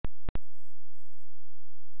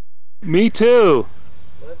Me too.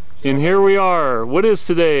 Let's go. And here we are. What is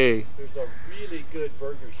today? There's a really good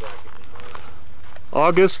burger shack in the morning.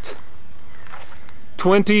 August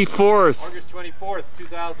 24th. August 24th,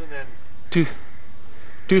 2009.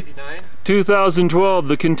 2012,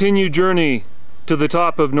 the continued journey to the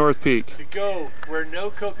top of North Peak. To go where no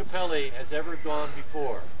Cocopelli has ever gone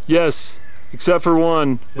before. Yes, except for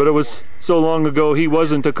one, but it was so long ago he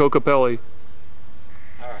wasn't a Cocopelli.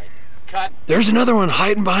 Alright, cut. There's another one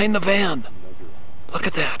hiding behind the van. Look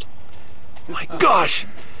at that. My gosh.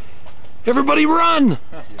 Everybody run! You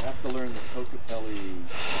have to learn the Cocopelli,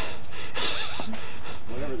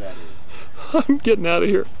 whatever that is. I'm getting out of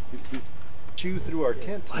here. Chew through our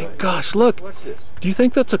tent. My gosh, look. What's this? Do you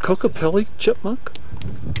think that's a Cocopelli chipmunk?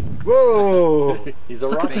 Whoa! He's a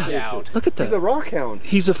Look rock at that. hound. Look at He's a that. rock hound.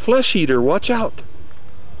 He's a flesh eater. Watch out.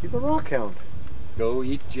 He's a rock hound. Go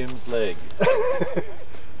eat Jim's leg.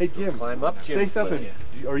 Hey Jim, climb up Jim's Say something.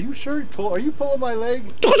 leg. Are you sure? Are you pulling my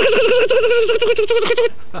leg?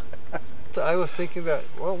 I was thinking that,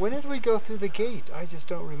 well, when did we go through the gate? I just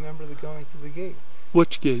don't remember going through the gate.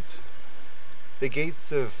 Which gates? The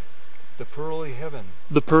gates of the pearly heaven.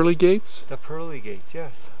 The pearly gates? The pearly gates,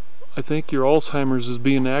 yes. I think your Alzheimer's is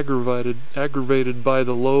being aggravated by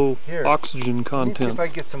the low Here, oxygen Let me see content. if I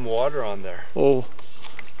can get some water on there. Oh.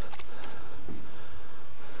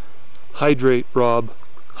 Hydrate, Rob.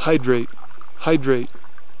 Hydrate. Hydrate.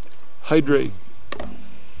 Hydrate.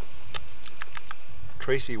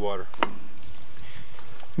 Tracy water.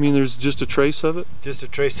 You mean there's just a trace of it? Just a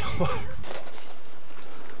trace of water.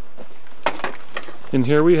 And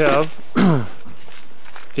here we have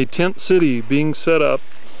a tent city being set up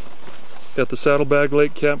at the Saddlebag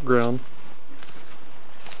Lake Campground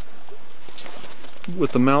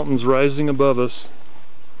with the mountains rising above us,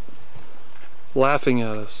 laughing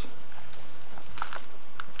at us,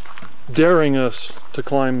 daring us to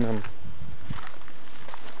climb them.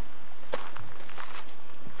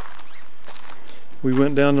 We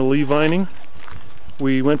went down to Lee Vining.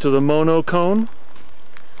 We went to the Mono Cone.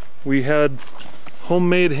 We had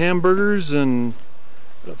homemade hamburgers and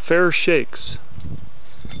fair shakes.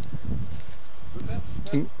 So that's the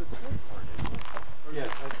tent part, isn't it?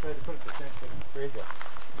 Yes, I tried to put it the tent, but I'm afraid that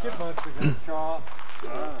chipmunks are going to chaw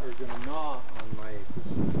or going to gnaw on my,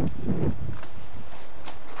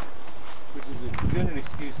 which is as good an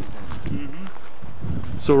excuse as any.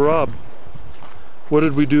 So Rob, what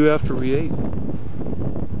did we do after we ate?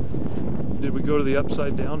 Did we go to the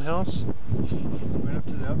Upside Down house? Went up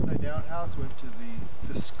to the upside down house, went to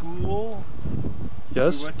the school.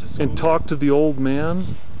 Yes. We went to school. And talked to the old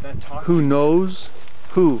man That talked who knows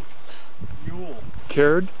who Yule.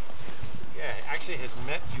 cared. Yeah, actually has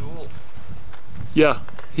met Yule. Yeah,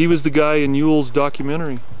 he was the guy in Yule's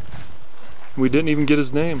documentary. We didn't even get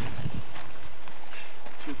his name.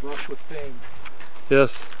 She brushed with fame.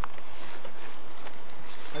 Yes.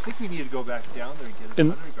 I think we need to go back down there and get his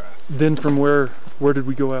And- autograph. Then from where did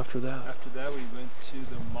we go after that? After that, we went to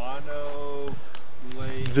the Mono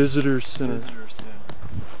Lake Visitor Center. Visitor Center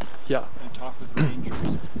Yeah, and talked with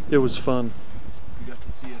rangers. it was fun. We got to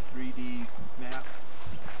see a 3D map.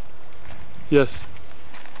 Yes.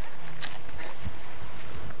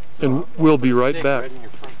 So And I'll we'll put be a right stick back. Right in your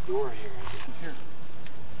front door here.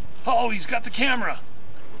 Oh, he's got the camera.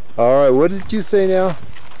 All right, what did you say now?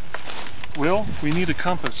 Well, we need a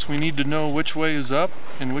compass. We need to know which way is up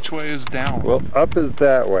and which way is down. Well, up is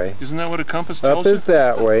that way. Isn't that what a compass Up tells you? is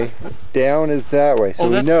that way. Down is that way. So Oh,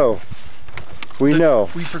 we that's- know. We know.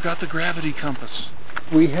 We forgot the gravity compass.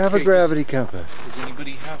 We have a Okay, gravity compass. Does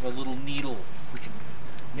anybody have a little needle? We can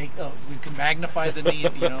make. We can magnify the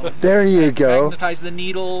needle. You know. There you go. Magnetize the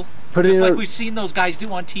needle, Put just in like a, we've seen those guys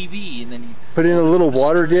do on TV, and then you put in a little the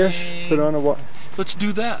water dish. string. Put on a Let's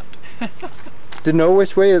do that. to know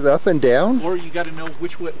which way is up and down. or you got to know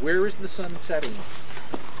which way. Where is the sun setting?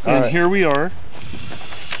 And Alright. here we are,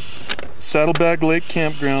 Saddlebag Lake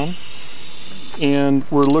Campground, and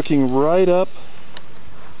we're looking right up.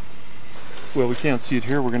 Well, we can't see it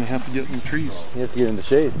here. We're going to have to get in the trees. You have to get in the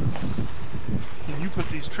shade. And you put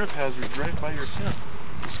these trip hazards right by your tent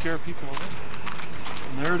to scare people away.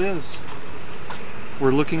 And there it is.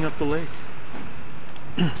 We're looking up the lake.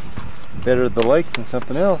 Better the lake than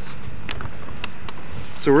something else.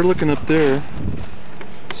 So we're looking up there.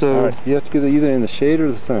 So All right, you have to get either in the shade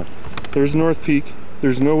or the sun. there's North Peak.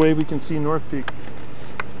 There's no way we can see North Peak.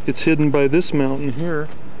 It's hidden by this mountain here,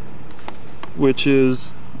 which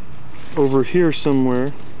is over here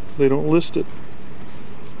somewhere. They don't list it.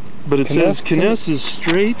 But it says Kness is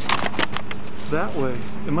straight that way.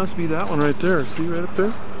 It must be that one right there. See right up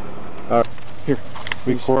there? Here.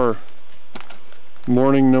 Before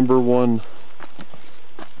morning number 1.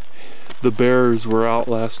 the bears were out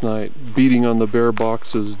last night, beating on the bear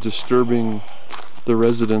boxes, disturbing the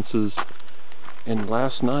residences. And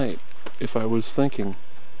last night, if I was thinking,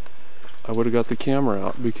 I would have got the camera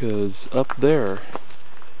out, because up there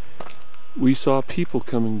we saw people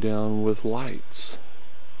coming down with lights.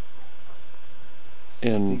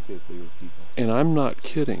 And I think that they were people. And I'm not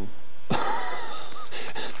kidding.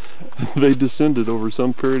 They descended over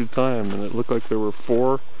some period of time, and it looked like there were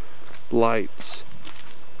 4 lights.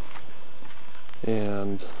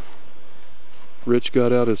 And Rich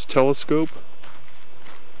got out his telescope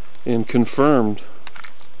and confirmed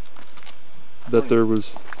that there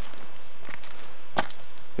was,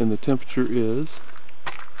 and the temperature is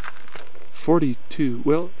 42.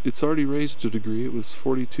 Well, it's already raised a degree. It was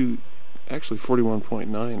 42, actually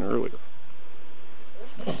 41.9 earlier.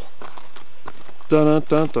 Dun dun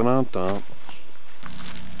dun dun dun dun.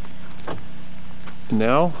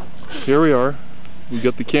 Now, here we are. We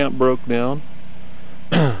got the camp broke down.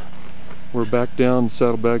 We're back down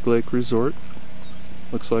Saddlebag Lake Resort.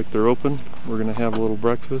 Looks like they're open. We're gonna have a little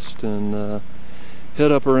breakfast and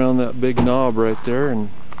head up around that big knob right there and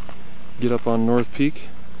get up on North Peak.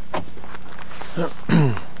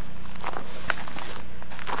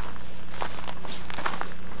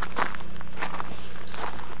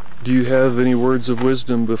 Do you have any words of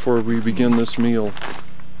wisdom before we begin this meal?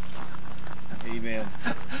 Amen.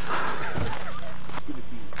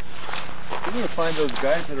 We're gonna find those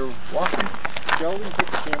guys that are walking. Sheldon,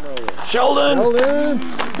 take the camera over. Sheldon!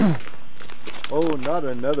 Sheldon! Oh, not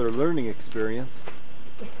another learning experience.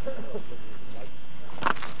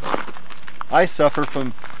 I suffer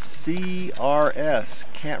from CRS.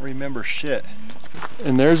 Can't remember shit.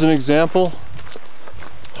 And there's an example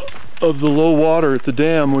of the low water at the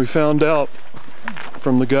dam. We found out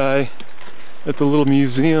from the guy at the little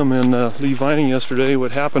museum in Lee Vining yesterday.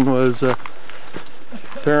 What happened was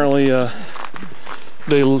apparently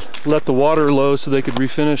they let the water low so they could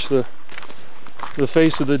refinish the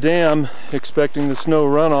face of the dam, expecting the snow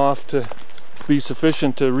runoff to be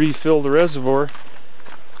sufficient to refill the reservoir.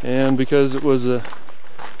 And because it was a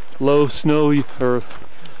low snow or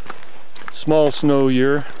small snow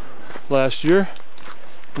year last year,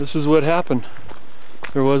 this is what happened.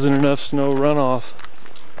 There wasn't enough snow runoff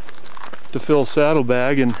to fill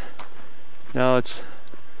Saddlebag, and now it's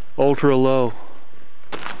ultra low.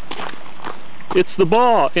 It's the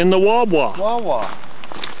Baw in the Wawa. Wawa.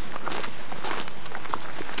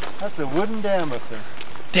 That's a wooden dam up there.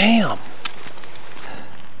 Damn.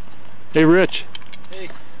 Hey Rich. Hey,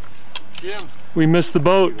 Jim. We missed the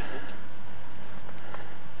boat.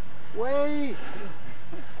 Wait!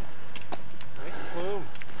 Nice plume.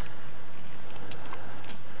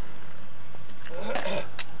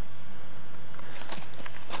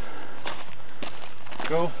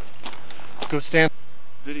 Go stand.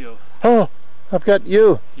 Video. Oh, I've got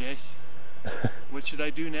you. Yes. What should I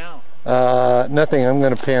do now? Nothing. I'm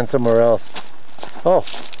going to pan somewhere else. Oh.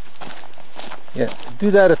 Yeah,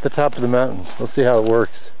 do that at the top of the mountain. We'll see how it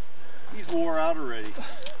works. He's wore out already.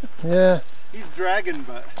 Yeah. He's dragging,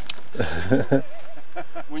 but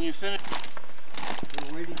When you finish.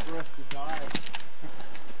 they're waiting for us to die.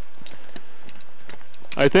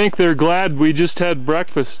 I think they're glad we just had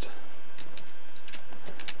breakfast.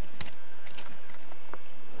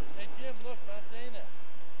 Hey Jim, look, Montana.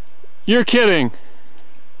 You're kidding.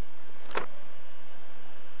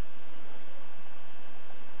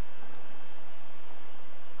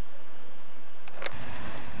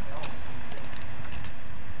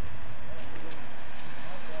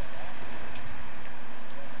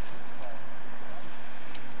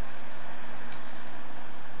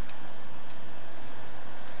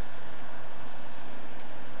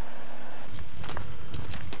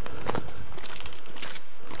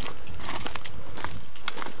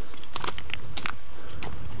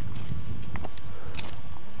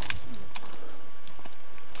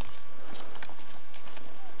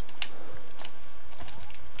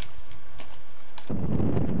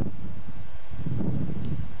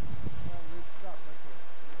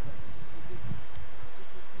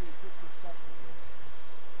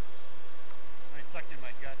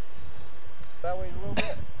 That way a little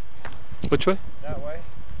bit. Which way? That way.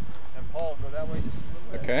 And Paul, go that way just a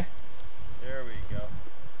little bit. Okay. There we go.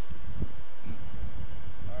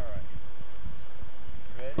 Alright.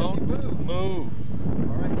 Ready? Don't move. Move.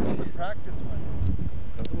 Alright, this is a practice one.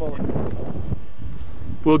 That's a moment.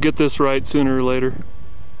 We'll get this right sooner or later.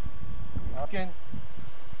 Again.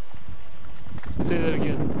 Say that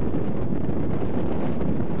again.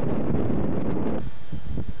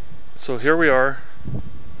 So here we are.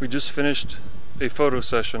 We just finished a photo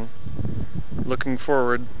session, looking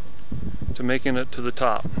forward to making it to the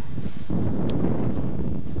top.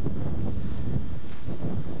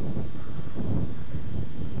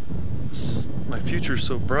 future's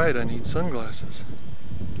so bright I need sunglasses.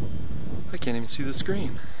 I can't even see the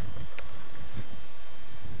screen.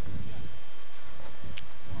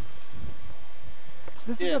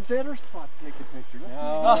 This is a better spot to take a picture.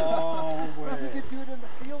 No way. We could do it in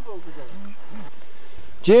the field over there.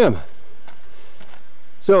 Jim,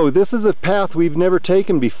 so this is a path we've never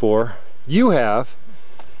taken before. You have.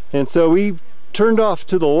 And so we turned off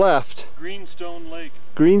to the left. Greenstone Lake.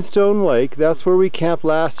 Greenstone Lake, that's where we camped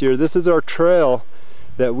last year. This is our trail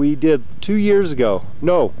that we did 2 years ago.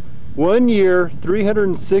 No, 1 year,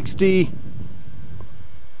 360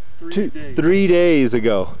 3 days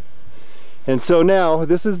ago. And so now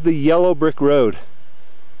this is the yellow brick road.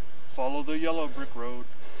 Follow the yellow brick road.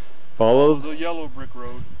 Follow the yellow brick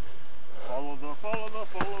road. Follow the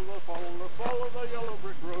yellow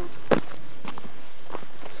brick road.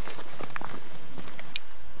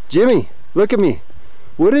 Jimmy, look at me.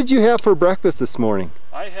 What did you have for breakfast this morning?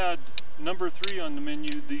 I had number 3 on the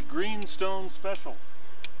menu, the Greenstone Special.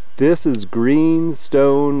 This is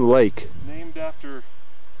Greenstone Lake. Named after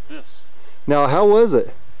this. Now, how was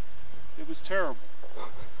it? It was terrible.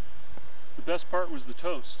 The best part was the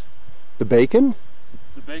toast. The bacon?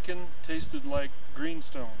 The bacon tasted like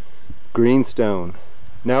greenstone. Greenstone.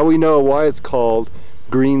 Now we know why it's called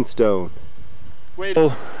Greenstone. Wait.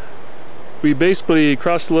 Oh, we basically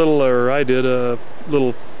crossed a little, or I did, a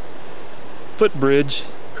little footbridge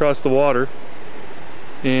across the water.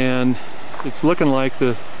 And it's looking like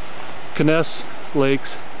the Kness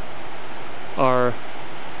lakes are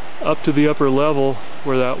up to the upper level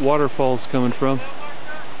where that waterfall's coming from.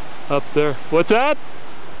 Up there. What's that?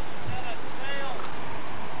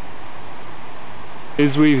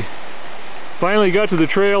 As we finally got to the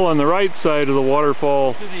trail on the right side of the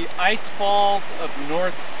waterfall. To the ice falls of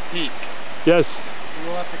North Peak. Yes.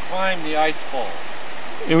 We'll have to climb the ice falls.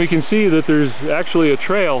 And we can see that there's actually a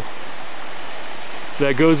trail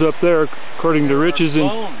that goes up there according to Rich's There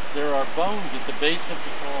are bones at the base of the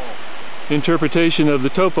fall. Interpretation of the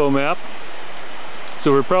topo map.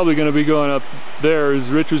 So we're probably going to be going up there, as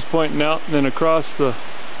Rich was pointing out, and then across the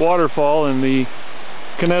waterfall, and the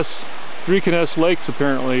Kness, 3 Kness lakes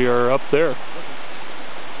apparently are up there.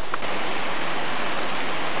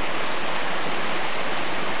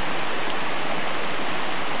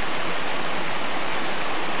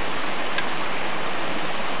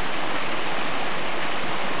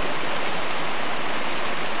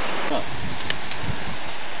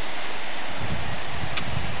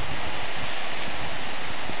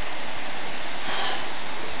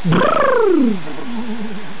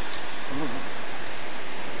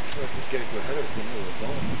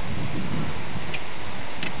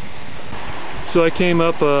 So I came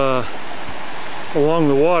up along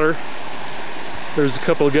the water. There's a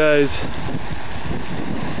couple of guys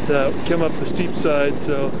that came up the steep side,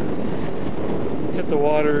 so hit the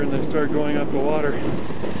water and they started going up the water.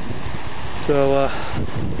 So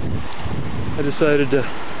I decided to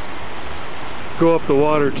go up the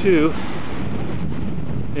water too,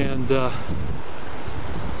 and now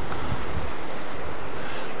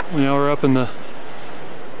we're up in the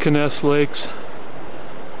Kness Lakes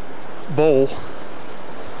bowl.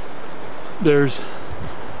 There's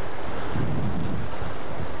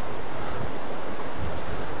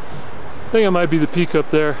I think it might be the peak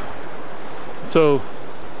up there. So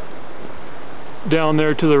down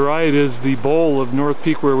there to the right is the bowl of North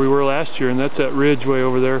Peak where we were last year, and that's that ridge way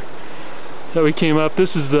over there that we came up.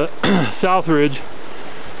 This is the south ridge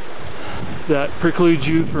that precludes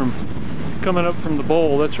you from coming up from the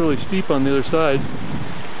bowl. That's really steep on the other side,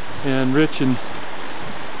 and Rich and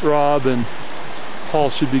Rob and Paul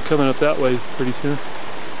should be coming up that way pretty soon.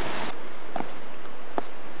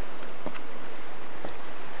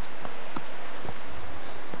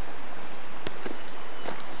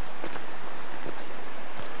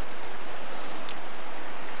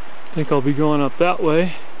 I think I'll be going up that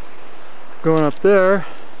way, going up there,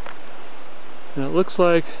 and it looks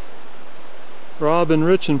like Rob and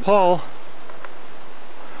Rich and Paul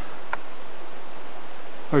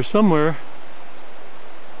are somewhere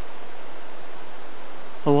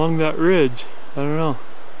along that ridge. I don't know.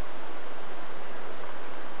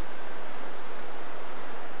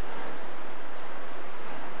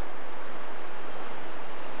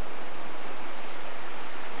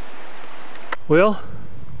 Well,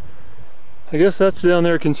 I guess that's down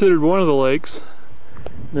there considered one of the lakes.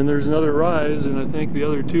 Then there's another rise, and I think the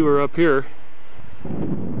other 2 are up here.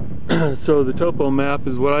 So the topo map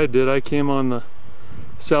is what I did. I came on the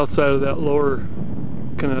south side of that lower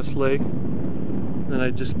Kness Lake. Then I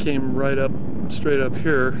just came right up, straight up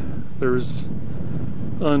here. There was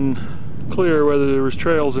unclear whether there was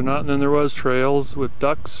trails or not, and then there was trails with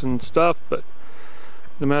ducks and stuff, but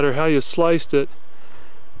no matter how you sliced it,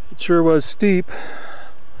 it sure was steep.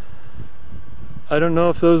 I don't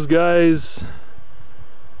know if those guys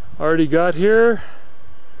already got here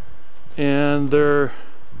and they're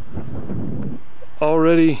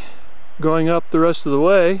already going up the rest of the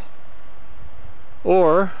way,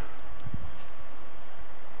 or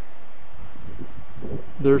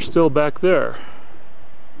they're still back there.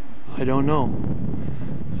 I don't know.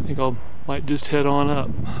 I think I might just head on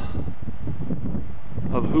up.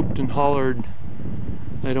 I've hooped and hollered.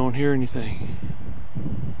 I don't hear anything.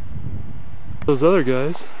 Those other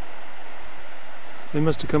guys, they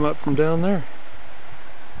must have come up from down there.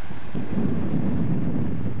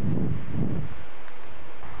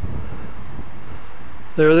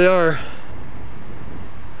 There they are.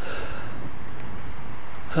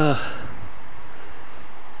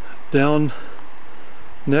 Down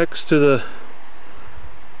next to the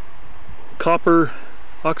copper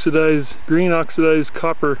oxidized, green oxidized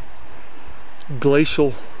copper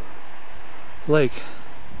glacial lake.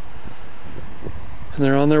 And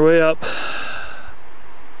they're on their way up.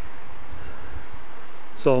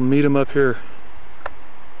 So I'll meet them up here.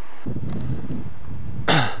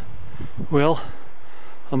 Well,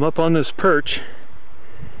 I'm up on this perch,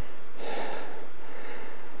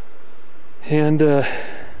 and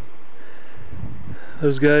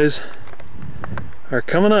those guys are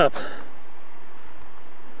coming up,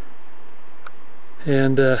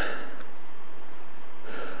 and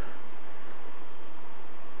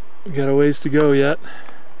we got a ways to go yet.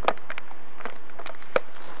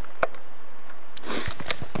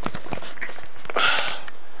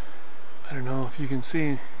 I don't know if you can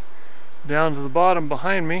see down to the bottom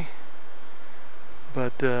behind me,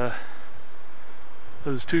 but those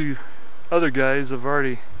two other guys have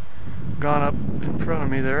already gone up in front of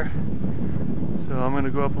me there, so I'm going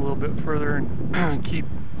to go up a little bit further and keep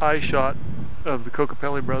eye shot of the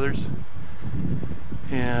Kokopelli brothers,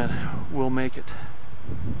 and we'll make it.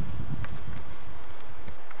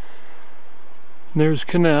 And there's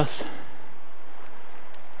Kness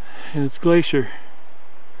and its glacier.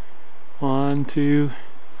 1, 2,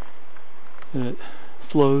 and it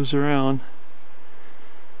flows around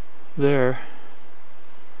there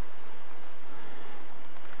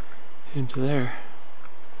into there.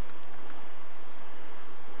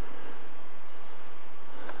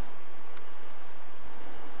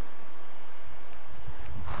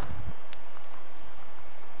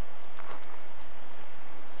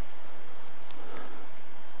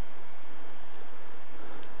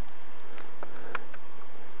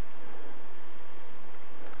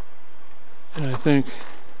 And I think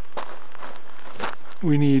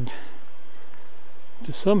we need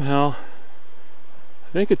to somehow,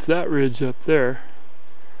 I think it's that ridge up there.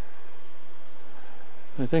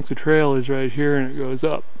 I think the trail is right here and it goes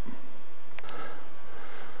up.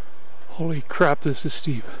 Holy crap, this is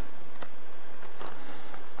steep.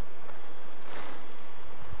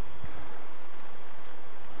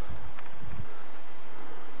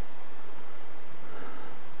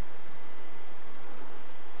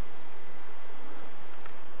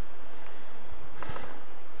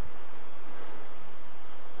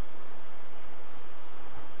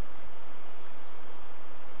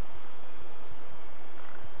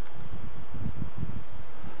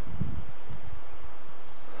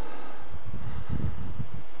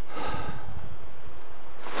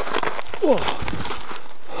 Whoa.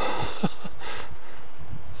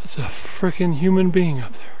 That's a frickin' human being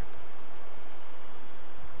up there.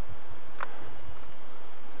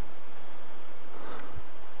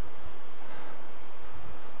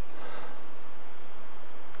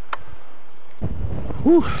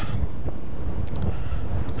 Whew.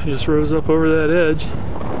 I just rose up over that edge.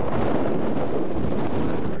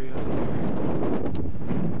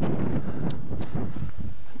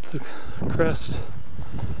 The crest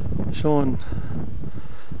showing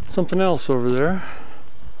something else over there.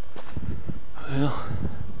 Well,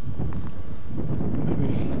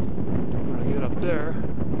 maybe when I get up there,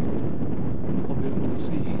 I'll be able to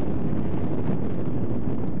see.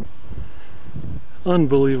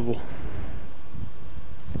 Unbelievable.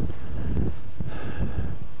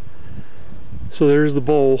 So there's the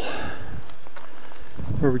bowl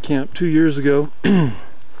where we camped 2 years ago.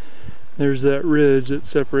 There's that ridge that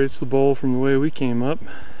separates the bowl from the way we came up.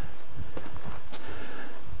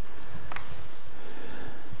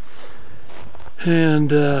 And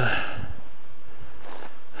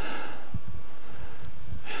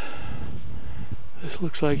this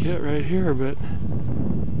looks like it right here, but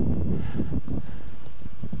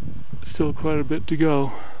still quite a bit to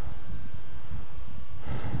go.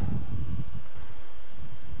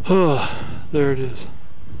 Oh, there it is,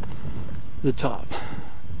 the top.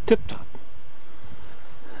 Tip top.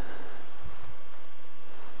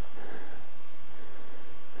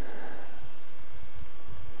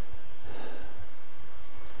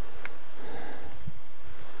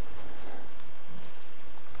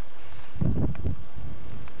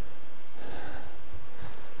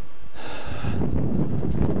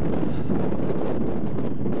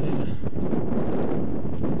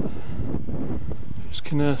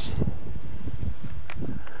 Kness.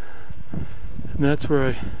 And that's where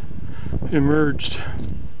I emerged.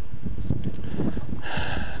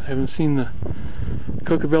 I haven't seen the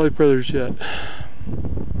Cocobelly brothers yet.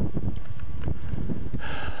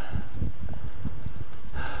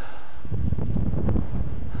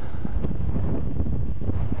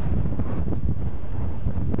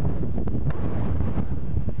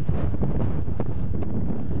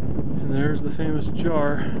 And there's the famous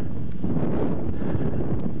jar.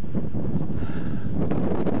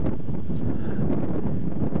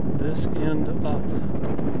 This end up.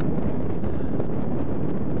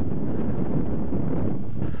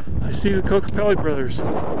 I see the Cocobelly brothers.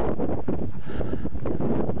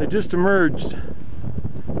 They just emerged.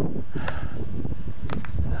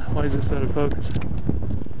 Why is this out of focus?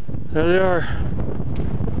 There they are.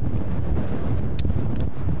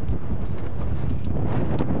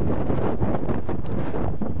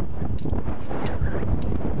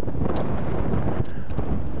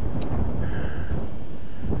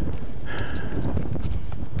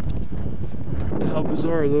 How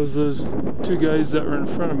bizarre, those two guys that were in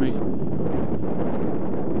front of me.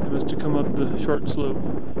 They must have come up the short slope.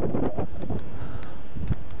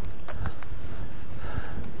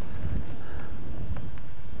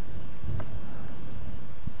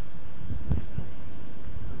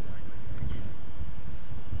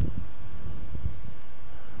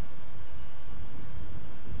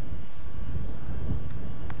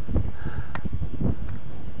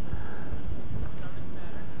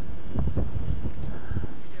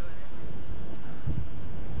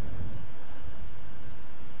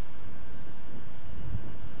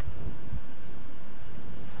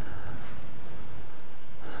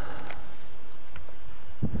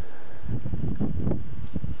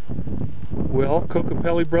 Well,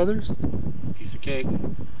 Cocobelly brothers, Piece of cake.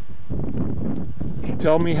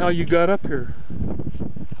 tell me how you got up here.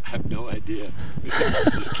 I have no idea.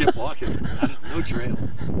 Just kept walking. No trail.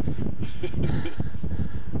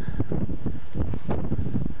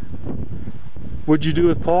 What'd you do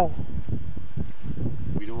with Paul?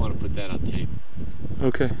 We don't want to put that on tape.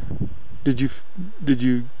 Okay. Did you,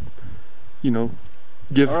 you know,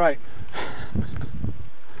 give... All right.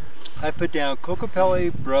 I put down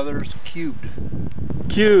Cocobelly Brothers cubed.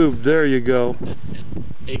 Cubed, there you go.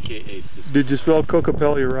 AKA sister. Did you spell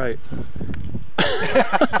Cocobelly right?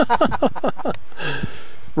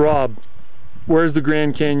 Rob, where's the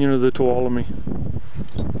Grand Canyon of the Tuolumne?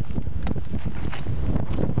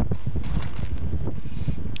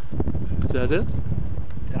 Is that it?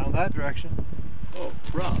 Down that direction. Oh,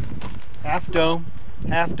 Rob. Half dome.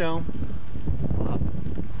 Half dome.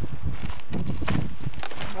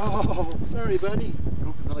 Oh, sorry, buddy.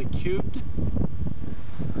 Cocobelly cubed?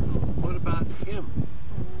 What about him?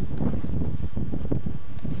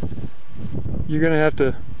 You're gonna have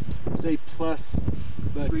to... Say plus,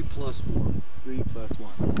 but 3 plus 1. 3 plus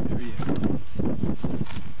 1. There you go.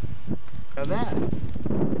 Now that.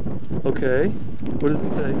 Okay, what does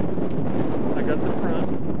it say? I got the front.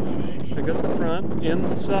 I got the front.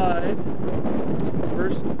 Inside.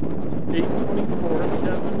 First 824,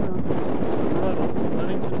 Kevin Ruddle,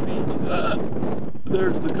 Huntington Beach.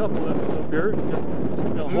 There's the couple that was up here.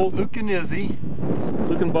 Luke and Izzy.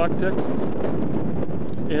 Luckenbach, Texas.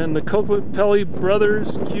 And the Cocobelly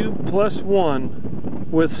Brothers Cube plus 1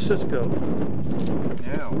 with Cisco.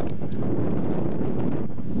 Now,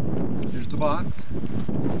 here's the box.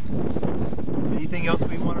 Anything else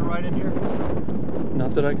we want to write in here?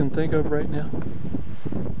 Not that I can think of right now.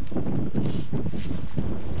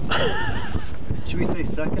 Should we say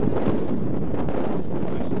second?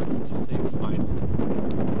 Just say final.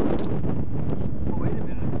 Oh, wait a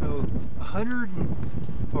minute. So 100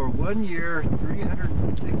 for 1 year,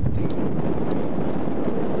 360.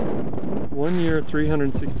 1 year,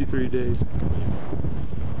 363 days.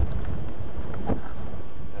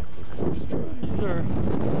 That's the first try. Sure.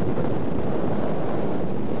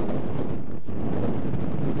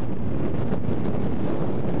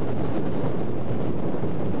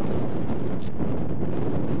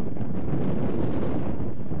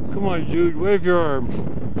 Come on, Jude, wave your arms.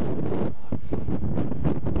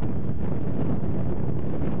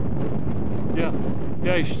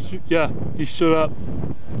 He stood up.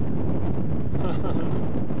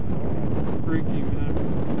 Freaky, man.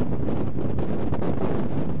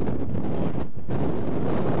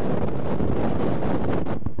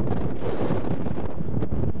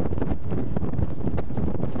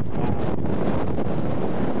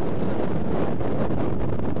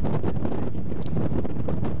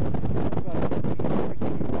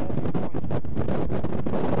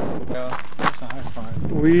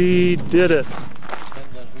 We did it.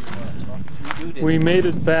 Depends on who you want to talk to. We made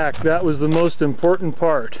it back. That was the most important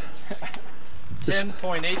part.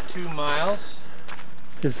 10.82 miles.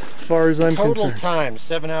 As far as I'm Total concerned. time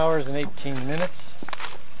 7 hours and 18 minutes.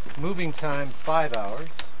 Moving time 5 hours.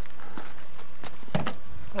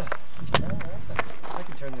 I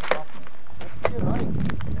can turn this off now. You're right.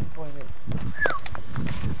 10.8.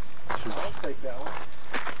 I'll take that one.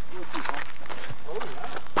 Oh yeah.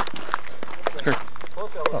 Here.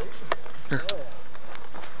 Close elevation. Here. Oh, yeah.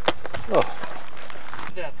 Oh, Look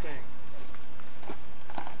at that thing.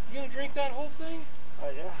 You gonna drink that whole thing?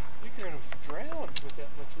 Yeah. You're gonna drown with that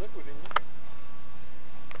much liquid in you.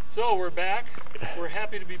 So we're back. We're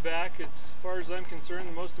happy to be back. It's, as far as I'm concerned,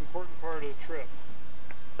 the most important part of the trip.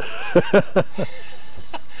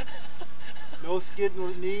 No skin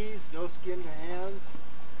to knees, no skin to hands.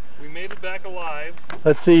 We made it back alive.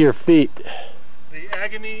 let's see your feet. The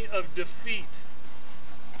agony of defeat.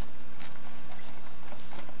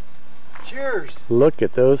 Cheers. Look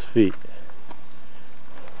at those feet.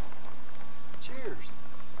 Cheers.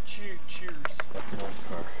 Cheers. That's an old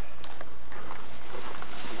car.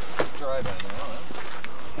 It's dry by now, huh?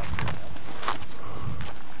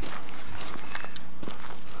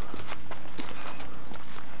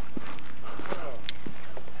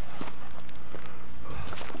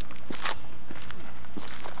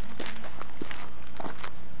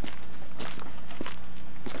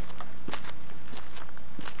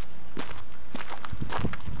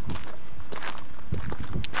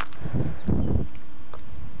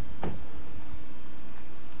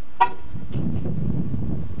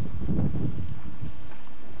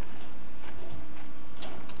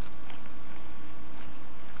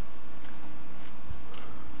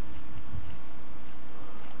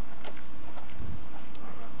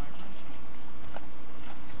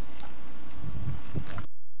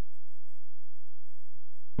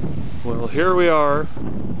 Well, here we are.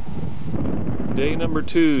 Day number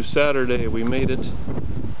 2, Saturday. We made it.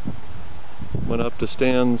 Went up to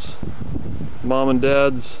Stan's mom and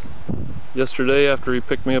dad's yesterday after he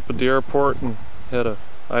picked me up at the airport, and had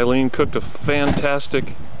Eileen cooked a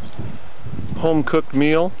fantastic home-cooked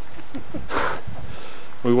meal.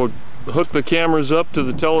 We would hook the cameras up to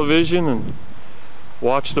the television and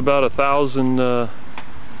watched about 1,000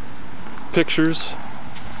 pictures,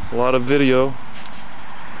 a lot of video.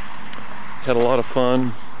 Had a lot of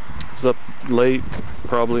fun. Was up late,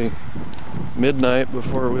 probably midnight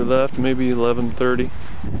before we left, maybe 11:30.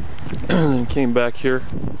 And came back here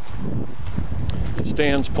to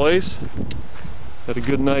Stan's place. Had a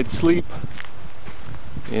good night's sleep.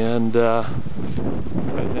 And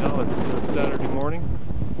right now it's Saturday morning.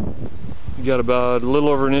 We got about a little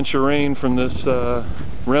over an inch of rain from this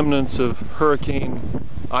remnants of Hurricane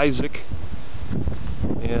Isaac.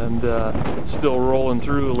 And it's still rolling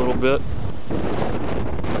through a little bit. We're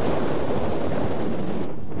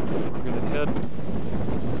gonna head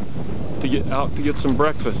to get out to get some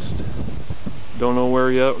breakfast. Don't know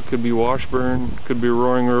where yet. It could be Washburn, could be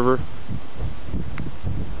Roaring River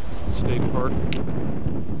State Park.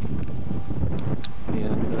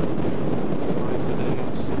 And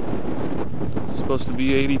today's supposed to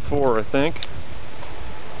be 84, I think.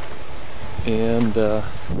 And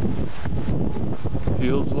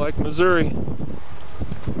feels like Missouri.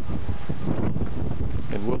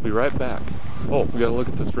 And we'll be right back. Oh, we gotta look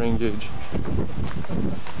at this rain gauge.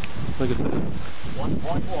 Look at that.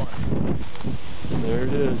 1.1. There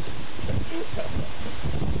it is.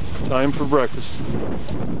 Time for breakfast.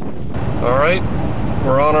 Alright,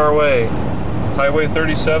 we're on our way. Highway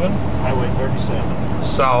 37. Highway 37.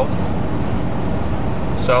 South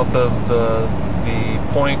of the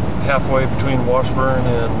point halfway between Washburn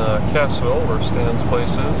and Cassville, where Stan's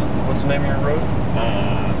place is. What's the name of your road?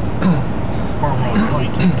 Farm Road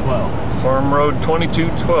 2212. Farm Road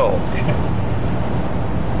 2212.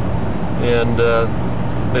 And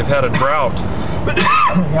they've had a drought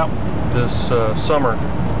this summer.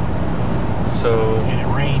 So And it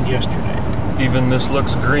rained yesterday. even this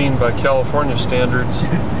looks green by California standards.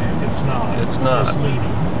 It's not. It's not. Misleading.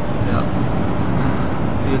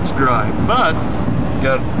 Yeah. It's dry, but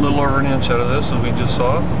got a little over an inch out of this, as we just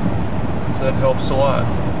saw. So that helps a lot,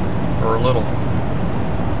 or a little.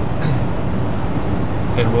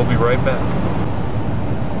 And we'll be right back.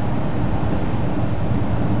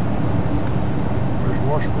 There's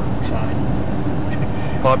Washburn sign.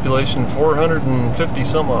 Population 450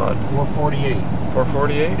 some odd. 448.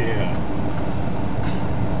 448? Yeah.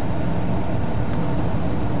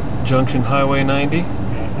 Junction Highway 90. Fire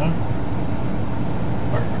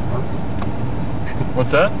department.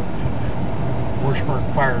 What's that? Washburn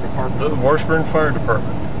Fire Department. The Washburn Fire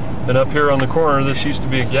Department. And up here on the corner, this used to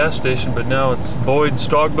be a gas station, but now it's Boyd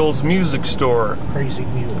Stogdall's Music Store. Crazy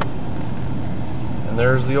Mule. And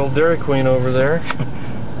there's the old Dairy Queen over there.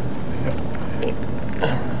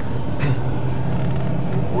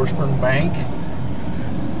 Washburn Bank.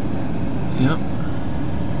 Yep.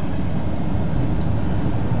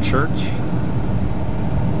 Church.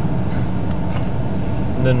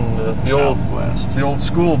 And then the old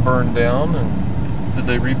school burned down, and did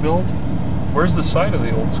they rebuild? Where's the site of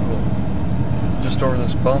the old school? Just over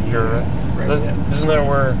this bump here, right? Isn't that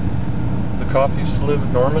where the cop used to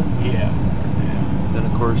live, Norman? Yeah. And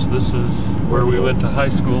of course, this is where we went to high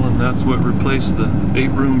school, and that's what replaced the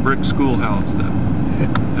 8-room brick schoolhouse that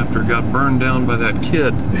after it got burned down by that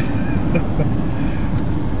kid.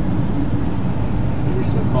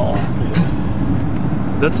 There's the ball field.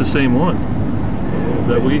 That's the same one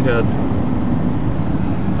that we had,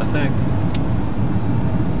 I think.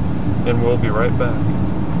 And we'll be right back.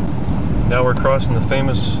 Now we're crossing the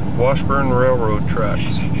famous Washburn Railroad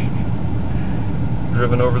tracks.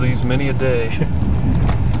 Driven over these many a day.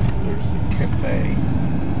 There's the cafe.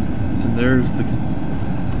 And there's the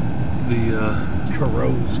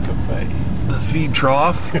Carrow's Cafe. The feed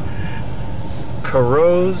trough.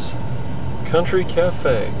 Carrow's Country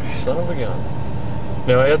Cafe. Son of a gun.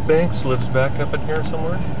 Now Ed Banks lives back up in here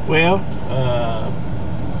somewhere? Well,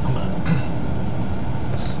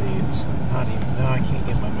 let's see, it's not even, no, I can't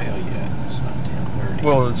get my mail yet. It's not 10:30.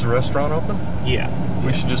 Well, is the restaurant open? Yeah.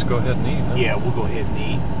 We should just go ahead and eat, huh? Yeah, we'll go ahead and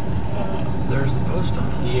eat. There's the post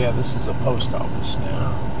office. Yeah, this is a post office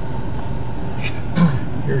now.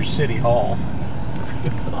 Here's City Hall.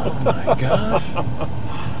 Oh my gosh.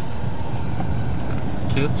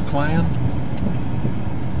 Kids playing.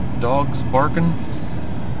 Dogs barking.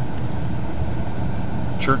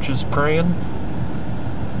 Churches praying.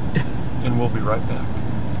 And we'll be right back.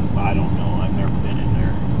 I don't know. I've never been in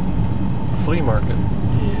there. Flea market.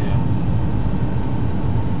 Yeah.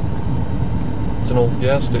 It's an old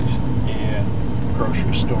gas station. Yeah.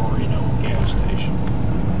 Grocery store, you know, gas station.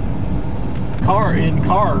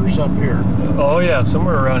 Cars up here. Oh yeah,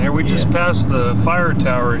 somewhere around here. We just passed the fire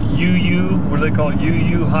tower at UU, what do they call it?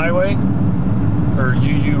 UU Highway? Or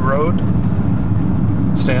UU Road?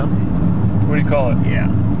 Stan? What do you call it? Yeah.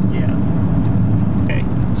 Okay.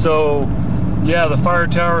 So, yeah, the fire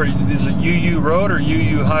tower, is it UU Road or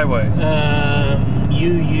UU Highway?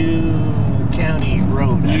 UU County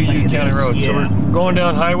Road. UU County Road. Yeah. So we're going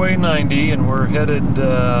down Highway 90 and we're headed...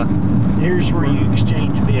 Here's where you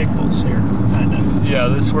exchange vehicles here, kind of. Yeah,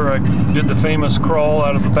 this is where I did the famous crawl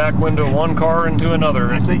out of the back window of one car into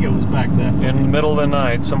another. I think it was back that way. In the middle of the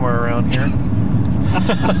night, somewhere around here.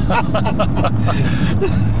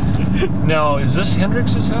 Now, is this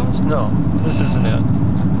Hendrix's house? No, this isn't it.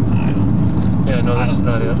 I don't know. Yeah, no, this is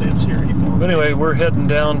not it. Lives here anymore. But anyway, we're heading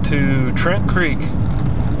down to Trent Creek,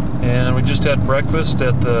 and we just had breakfast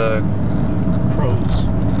at the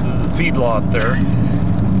feedlot there,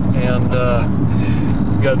 and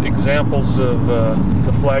got examples of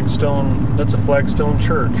the flagstone. That's a flagstone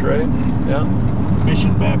church, right? Yeah.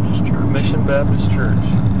 Mission Baptist Church. Mission Baptist Church,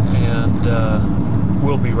 and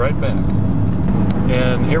we'll be right back.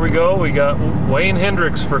 And here we go. We got Wayne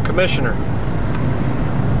Hendricks for commissioner.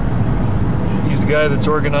 He's the guy that's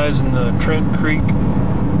organizing the Trent Creek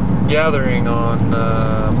gathering on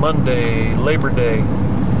Monday, Labor Day.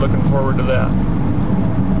 Looking forward to that.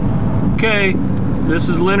 Okay, this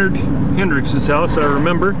is Leonard Hendricks' house, I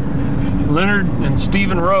remember. Leonard and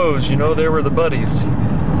Stephen Rose, you know, they were the buddies.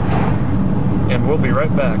 And we'll be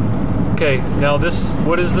right back. Okay, now this,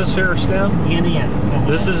 what is this here, Stan? NN.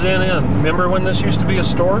 This is NN. Remember when this used to be a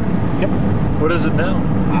store? Yep. What is it now?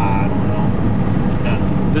 I don't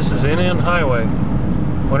know. This is NN Highway.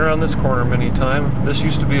 Went around this corner many times. This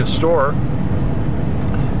used to be a store.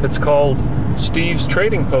 It's called Steve's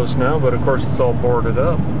Trading Post now, but of course it's all boarded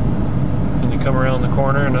up. And you come around the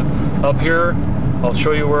corner, and up here, I'll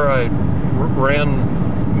show you where I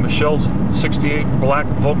ran Michelle's 68 black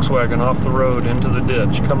Volkswagen off the road into the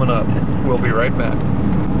ditch coming up. We'll be right back.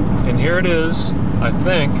 And here it is. I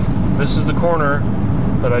think this is the corner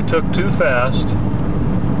that I took too fast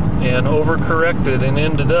and overcorrected and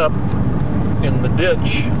ended up in the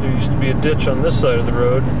ditch. There used to be a ditch on this side of the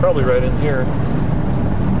road, probably right in here.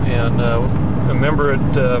 And remember, it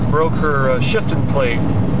broke her shifting plate.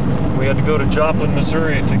 We had to go to Joplin,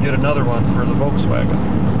 Missouri to get another one for the Volkswagen.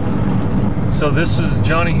 So this is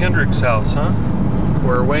Johnny Hendricks' house, huh?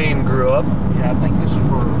 Where Wayne grew up. Yeah, I think this is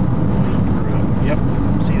where Wayne grew up. Yep.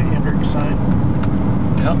 See the Hendricks sign?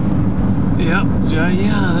 Yep.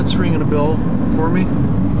 Yeah, that's ringing a bell for me.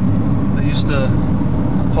 I used to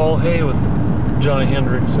haul hay with Johnny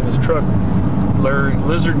Hendricks in his truck Larry.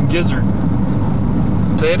 Lizard and Gizzard.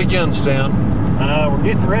 Say it again, Stan. We're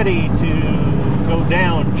getting ready to go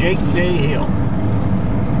down Jake Day Hill.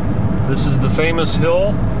 This is the famous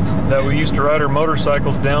hill that we used to ride our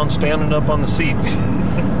motorcycles down standing up on the seats.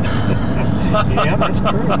 Yeah, that's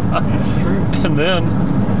true. That's true. And then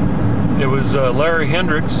it was Larry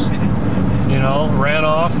Hendricks, you know, ran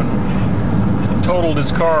off and totaled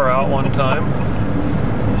his car out one time.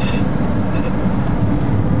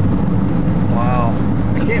 Wow.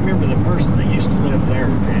 I can't remember the person that used to live there,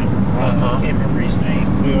 man. I can't remember his name.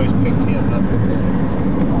 We always picked him up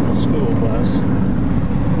on the school bus.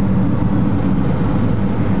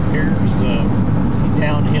 Here's the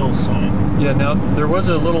downhill sign. Yeah, now there was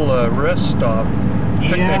a little rest stop,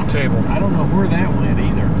 picnic table. I don't know where that went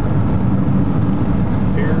either.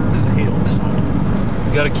 Here's the hill sign.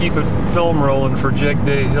 You got to keep it film rolling for Jake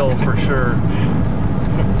Day Hill for sure.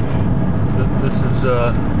 This is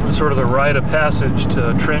sort of the rite of passage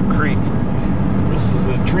to Trent Creek. This is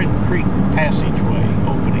the Trent Creek passageway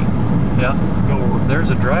opening. Yeah. Door. There's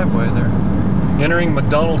a driveway there. Entering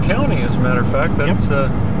McDonald County, as a matter of fact. That's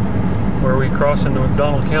where we cross into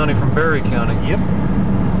McDonald County from Berry County. Yep.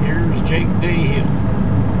 Here's Jake Day Hill.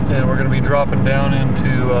 And we're going to be dropping down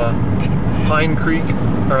into Pine Creek,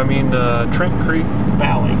 or I mean Trent Creek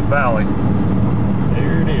Valley.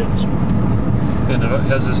 There it is. And it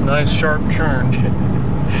has this nice sharp turn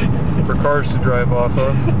for cars to drive off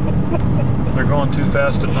of. They're going too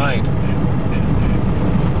fast at night.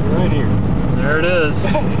 Right here. There it is.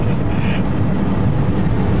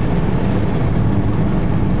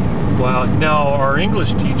 Wow. Now, our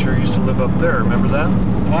English teacher used to live up there. Remember that?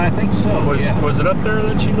 I think so, Was it up there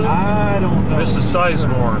that she lived? I don't know. Mrs.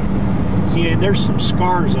 Sizemore. See, there's some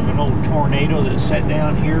scars of an old tornado that set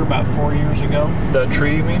down here about 4 years ago. That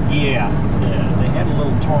tree, you mean? Yeah. They had a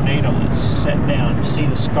little tornado that set down. You see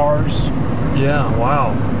the scars? Yeah,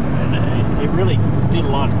 wow. And it really did a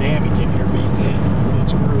lot of damage in here, but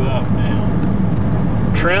it's grew up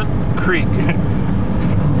now. Trent Creek.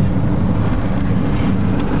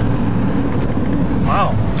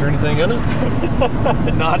 Wow. Is there anything in it?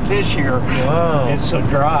 Not this year. Wow. It's so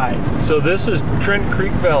dry. So this is Trent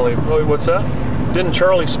Creek Valley. Oh, what's that? Didn't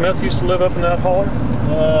Charlie Smith used to live up in that holler?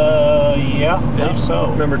 Yeah, I believe so.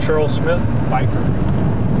 Remember Charles Smith? Biker.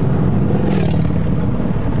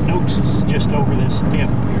 Noakes is just over this dip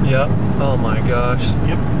here. Yeah. Oh my gosh.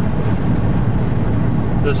 Yep.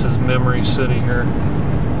 This is Memory City here.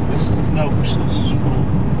 This is Noakes' little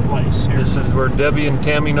place here. This is where Debbie and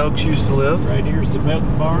Tammy Noakes used to live. Right here's the milk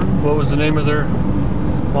barn. What was the name of their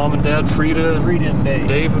mom and dad? Frida and Dave.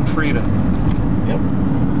 Dave and Frida. Yep.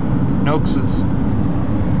 Noakes's.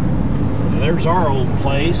 There's our old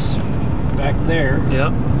place back there.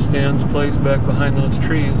 Yep. Stan's place back behind those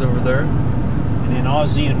trees over there. And then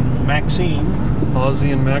Ozzie and Maxine.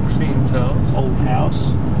 Ozzie and Maxine's house. Old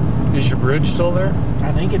house. Is your bridge still there?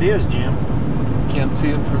 I think it is, Jim. Can't see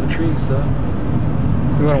it from the trees though.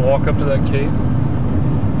 You want to walk up to that cave?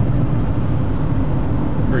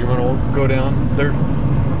 Or you want to go down there?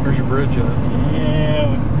 Where's your bridge at? Yeah,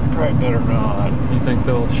 we probably better not. You think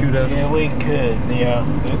they'll shoot at us? Yeah, we could. Yeah,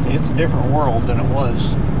 it's a different world than it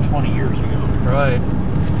was 20 years ago. Right.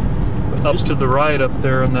 Up to the right up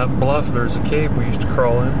there on that bluff, there's a cave we used to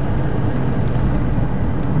crawl in.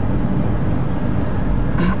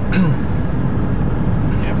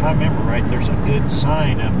 Yeah, if I remember right, there's a good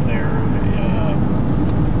sign up there.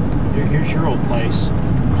 Here's your old place.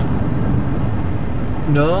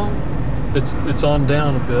 No, it's on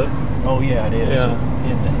down a bit. Oh yeah, it is. Yeah.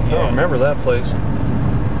 I don't remember that place.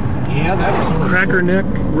 Yeah, that was over Cracker Neck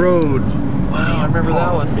Road. Wow, I remember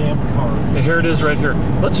that one. Damn car. And here it is right here.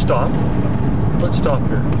 Let's stop. Let's stop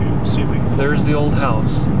here. Okay, see if we can. There's the old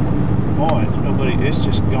house. Boy, nobody. It's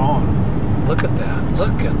just gone. Look at that.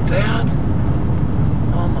 Look at that.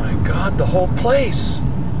 Oh my God, the whole place.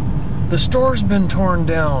 The store's been torn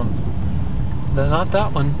down. Not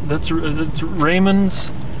that one. That's Raymond's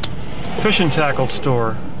Fishing Tackle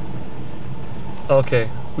Store. Okay,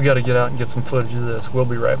 we got to get out and get some footage of this. We'll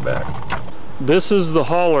be right back. This is the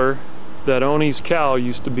holler that Oni's cow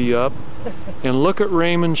used to be up. And look at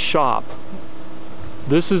Raymond's shop.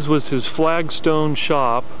 This was his flagstone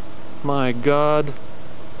shop. My God,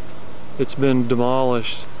 it's been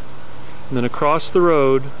demolished. And then across the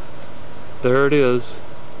road, there it is,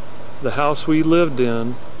 the house we lived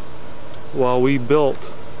in while we built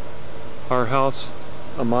our house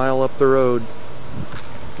a mile up the road.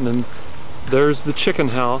 And then there's the chicken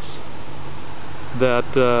house that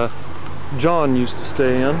John used to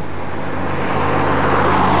stay in.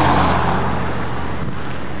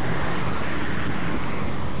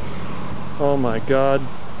 Oh my God.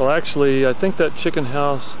 Well, actually, I think that chicken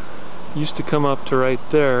house used to come up to right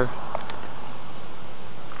there.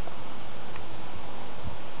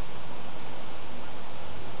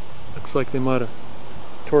 Looks like they might have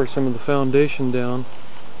tore some of the foundation down.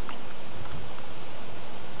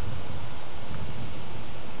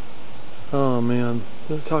 Oh man,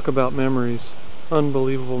 talk about memories.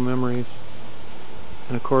 Unbelievable memories.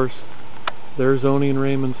 And of course, there's Oni and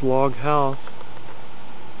Raymond's log house.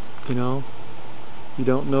 You know, you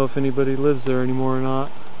don't know if anybody lives there anymore or not.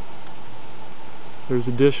 There's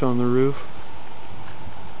a dish on the roof.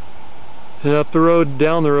 And up the road,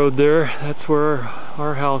 down the road there, that's where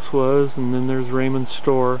our house was, and then there's Raymond's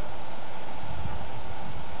store.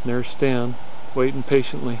 And there's Stan, waiting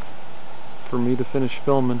patiently for me to finish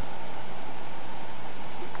filming.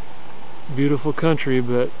 Beautiful country,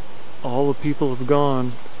 but all the people have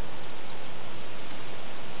gone.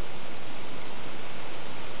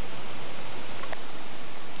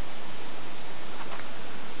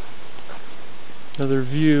 Another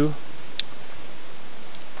view.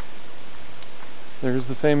 There's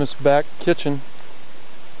the famous back kitchen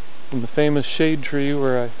and the famous shade tree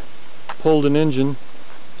where I pulled an engine.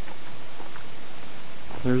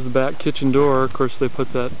 There's the back kitchen door. Of course, they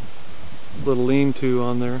put that little lean-to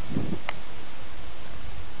on there.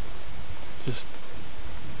 Just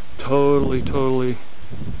totally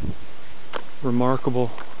remarkable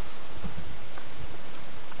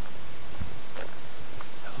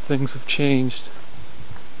how things have changed.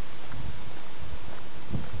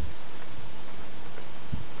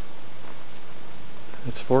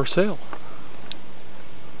 It's for sale.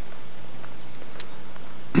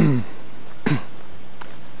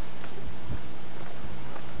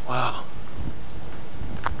 Wow.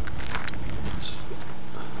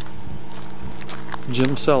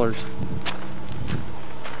 Jim Sellers.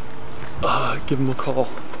 Give him a call.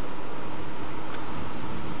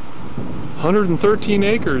 113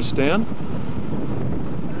 acres, Stan.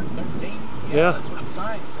 113? Yeah. That's what the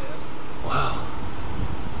sign says. Wow.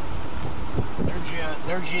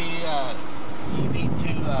 You need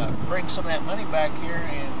to bring some of that money back here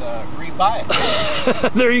and rebuy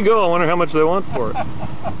it. There you go. I wonder how much they want for it.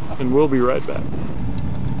 And we'll be right back.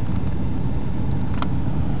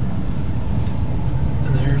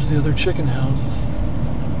 And there's the other chicken houses.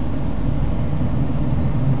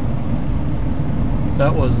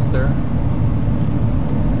 That wasn't there.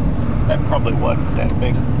 That probably wasn't that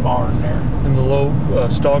big barn there. And the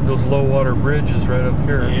Stogdale's low water bridge is right up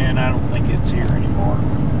here. Yeah, and I don't think it's here anymore.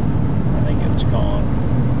 I think it's gone.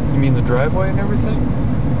 You mean the driveway and everything?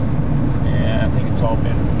 Yeah, I think it's all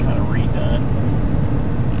been kind of redone.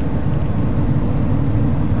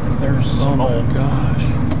 There's some Oh my gosh.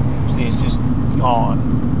 See, it's just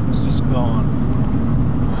gone. It's just gone.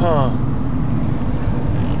 Huh.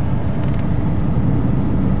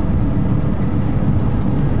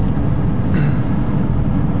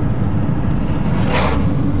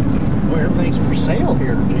 Well, everything's for sale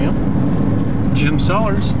here, Jim. Jim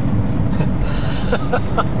Sellers.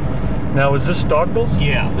 Now, is this Stogdale's?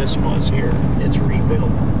 Yeah, this was here. It's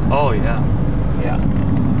rebuilt. Oh yeah. Yeah.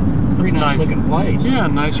 Pretty nice looking place. Yeah,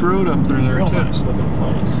 nice road up through there Real too. nice looking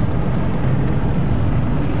place.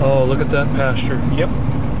 Oh, look at that pasture. Yep.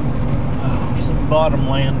 Some bottom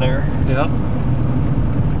land there. Yeah.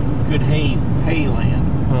 Good hay land.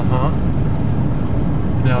 Uh-huh.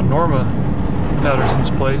 Now Norma Patterson's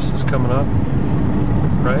place is coming up,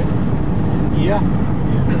 right? Yeah.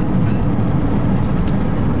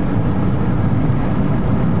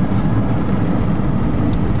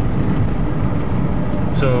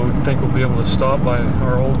 So, think we'll be able to stop by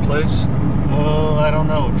our old place? Oh, I don't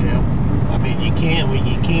know, Jim. I mean, you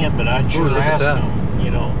can, but I'd sure look at ask that. them,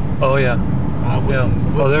 you know. Oh yeah. I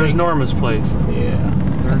wouldn't, Oh, there's think- Norma's place. Yeah.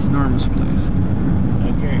 There's Norma's place.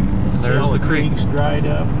 Okay. See There's all the creek. creek's dried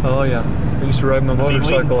up. Oh yeah. I used to ride my I mean, we can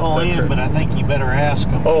motorcycle pull up that in, creek. but I think you better ask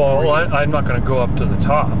them. Oh, well, I'm not going to go up to the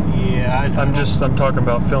top. Yeah, I'm talking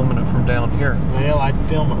about filming it from down here. Well, I'd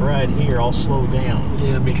film it right here. I'll slow down.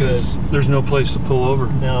 Yeah, because there's no place to pull over.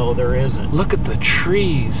 No, there isn't. Look at the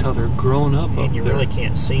trees, how they're grown up And you there. really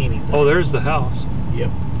can't see anything. Oh, there's the house. Yep.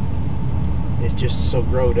 It's just so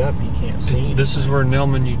growed up you can't see anything. This is where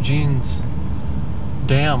Nelman Eugene's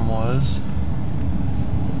dam was.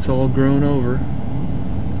 It's all grown over.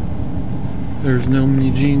 There's Nelman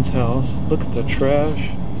Eugene's house. Look at the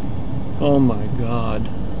trash. Oh my God.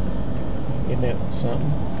 Isn't that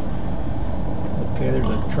something? Okay, there's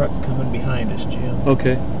a truck coming behind us, Jim.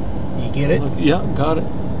 Okay. You get it? Look, yeah, got it.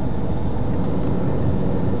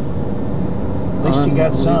 At least you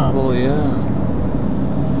got some. Unbelievable, yeah.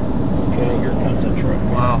 Okay. here comes a truck.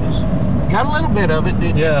 Wow. Got a little bit of it,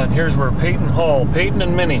 didn't Yeah, and here's where Peyton Hall, Peyton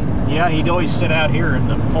and Minnie. you? Yeah, he'd always sit out here in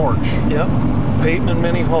the porch. Yep, Peyton and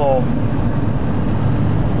Minnie Hall.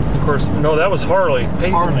 Of course, no, that was Harley.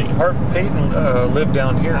 Peyton lived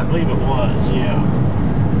down here. I believe it was, yeah.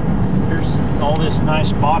 There's all this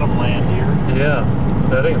nice bottom land here. Yeah,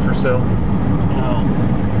 that ain't for sale.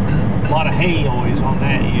 A lot of hay always on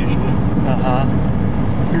that usually. Uh-huh.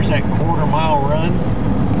 Here's that quarter-mile run.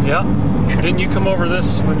 Yeah. Didn't you come over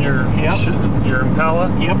this when your Impala?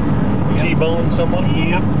 Yep. T-boned someone?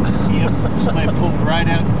 Yep. Somebody pulled right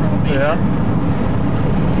out in front of me. Yeah.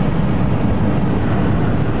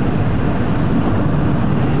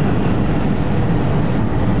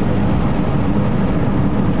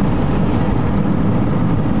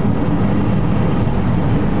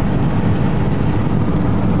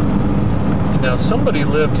 Now somebody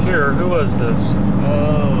lived here. Who was this?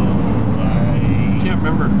 Oh, I Can't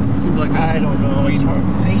remember. Seems like I don't know. It's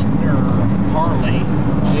Peyton or Harley.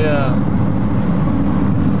 Yeah.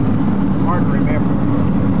 Hard to remember.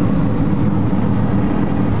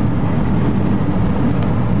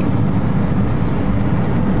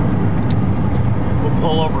 We'll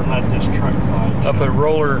pull over and let this truck by. Up at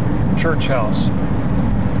Roller Church House,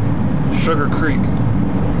 Sugar Creek.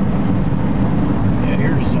 Yeah,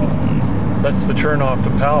 here's That's the turn off to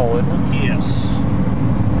Powell, isn't it? yes.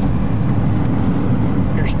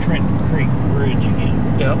 Here's Trenton Creek Bridge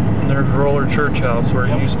again. Yep. And there's Roller Church House where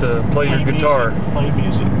you used to play your guitar. Play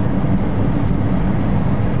music.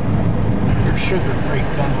 Here's Sugar Creek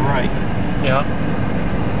on the right. Yeah.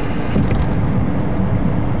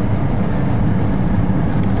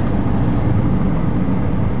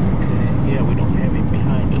 Okay. Yeah, we don't have him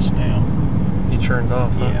behind us now. He turned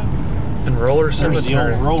off, huh? Yeah. And Roller There's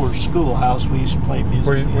Cemetery. the old Roller Schoolhouse we used to play music.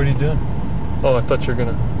 What are you doing? Oh, I thought you were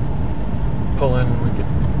gonna pull in and we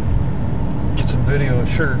could get some video of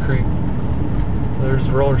Sugar Creek. There's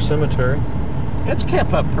the Roller Cemetery. It's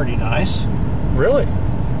kept up pretty nice. Really?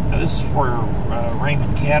 Now, this is where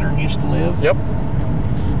Raymond Cattern used to live. Yep.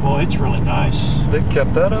 Boy, it's really nice. They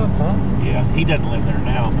kept that up, huh? Yeah, he doesn't live there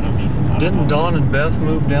now, but I mean... I don't Didn't know. Dawn and Beth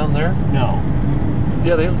move down there? No,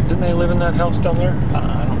 Yeah, didn't they live in that house down there?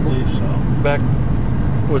 I don't believe so. Back,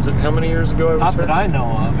 was it how many years ago I was Not there? that I know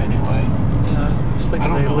of, anyway. Yeah, I was thinking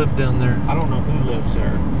I don't they know. lived down there. I don't know who lives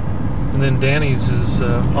there. And then Danny's is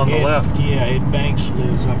on the Ed- left. Yeah, Ed Banks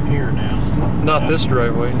lives up here now. Not this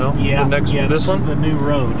driveway, no? Yeah, The next, yeah, this is one? the new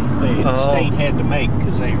road the state had to make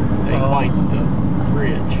because they widened the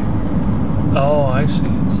bridge. Oh, I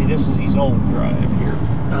see. See, this is his old drive here.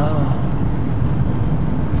 Oh.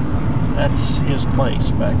 That's his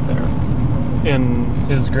place back there. And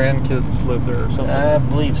his grandkids live there or something? I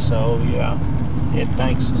believe so, yeah. Ed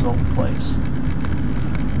Banks' old place.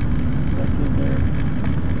 Right in there.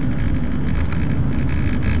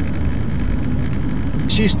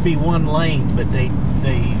 It used to be one lane, but they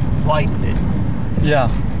widened it. Yeah.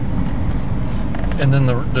 And then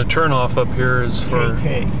the turnoff up here is for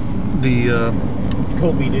KK. the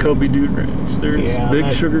Kobe Dude. Kobe Dude Ranch. There's Yeah,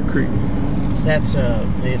 Big Sugar Creek. That's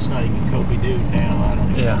it's not even Kobe Dude now. I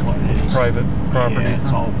don't even know what it is. Private property. Yeah,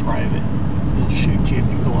 it's all private. They'll shoot you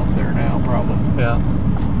if you go up there now, probably. Yeah.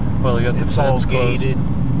 Well, you got the It's all fence closed. gated.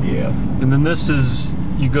 Yeah. And then this is,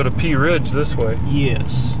 you go to P Ridge this way.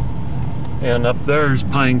 Yes. And up there's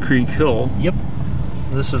Pine Creek Hill. Yep.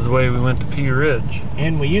 This is the way we went to P Ridge.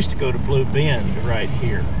 And we used to go to Blue Bend right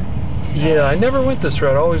here. Yeah, I never went this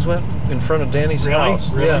route. I always went in front of Danny's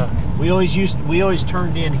house. Really? Yeah. We always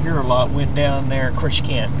turned in here a lot. Went down there. Of course, you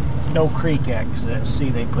can't. No creek access. See,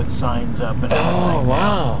 they put signs up and everything. Oh,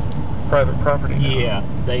 wow. Private property now.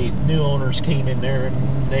 Yeah, new owners came in there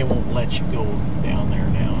and they won't let you go down there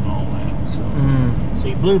now and all that. So,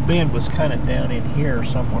 see, Blue Bend was kind of down in here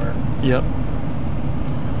somewhere. Yep.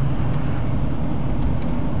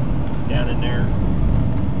 Down in there.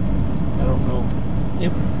 I don't know.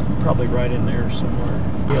 It probably right in there somewhere.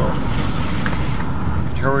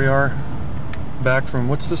 Yeah. Here we are, back from,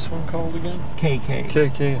 what's this one called again? KK.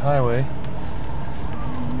 KK Highway.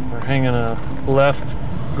 We're hanging a left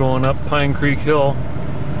going up Pine Creek Hill.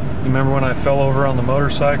 You remember when I fell over on the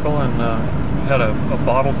motorcycle and had a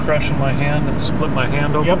bottle crush in my hand and split my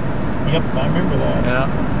hand open? Yep, I remember that. Yeah.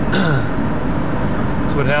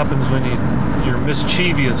 That's what happens when you're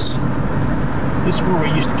mischievous. This is where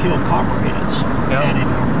we used to kill copperheads. Yeah. Down in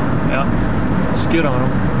here. Yeah. Skid on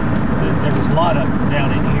them. There was a lot of them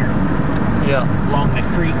down in here. Yeah. Along the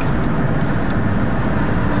creek.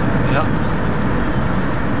 Yeah.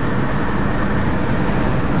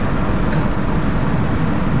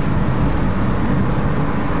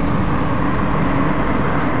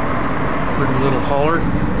 Pretty little holler.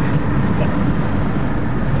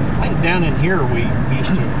 deer, we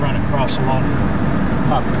used to run across a lot of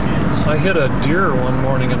copperheads. I hit a deer one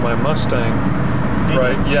morning in my Mustang.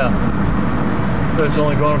 Right, yeah. It's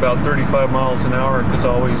only going about 35 miles an hour because I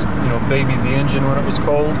always, you know, babied the engine when it was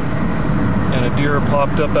cold. And a deer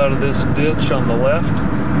popped up out of this ditch on the left.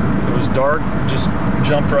 It was dark, just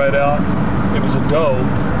jumped right out. It was a doe.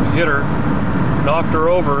 Hit her, knocked her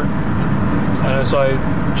over, and as I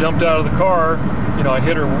jumped out of the car, you know, I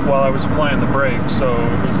hit her while I was applying the brakes, so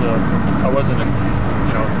it was I wasn't,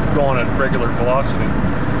 you know, going at regular velocity,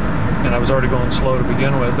 and I was already going slow to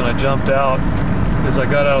begin with, and I jumped out. As I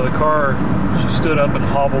got out of the car, she stood up and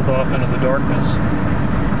hobbled off into the darkness.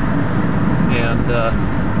 And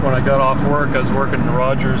when I got off work, I was working in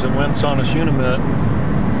Rogers and Wentz on a Unimit.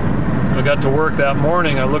 I got to work that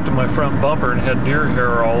morning, I looked at my front bumper and it had deer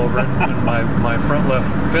hair all over it, and my front left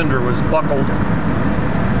fender was buckled.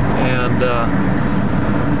 And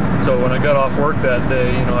so when I got off work that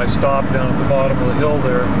day, you know, I stopped down at the bottom of the hill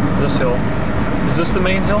there, this hill. Is this the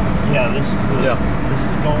main hill? Yeah, this is this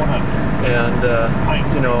is going up. And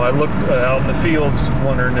you know, I looked out in the fields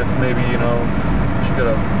wondering if maybe, you know, she could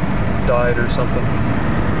have died or something.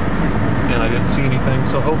 And I didn't see anything,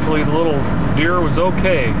 so hopefully the little deer was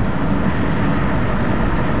okay.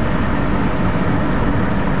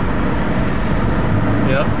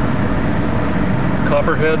 Yep.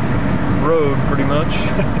 Copperhead Road, pretty much.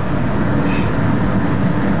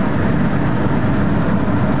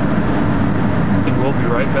 And we'll be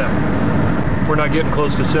right back. We're not getting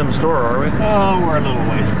close to Sim's store, are we? Oh, we're a little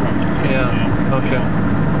ways from it. Yeah, okay.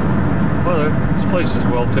 Well, this place is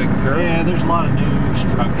well taken care of. Yeah, there's a lot of new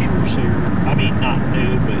structures here. I mean, not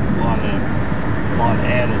new, but a lot of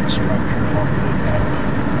added structures on the back.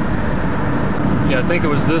 Yeah, I think it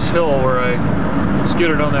was this hill where I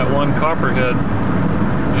skidded on that one copperhead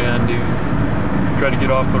and he tried to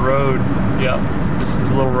get off the road. Yeah, this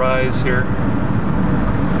is a little rise here.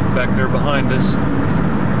 Back there behind us.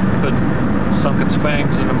 But sunk its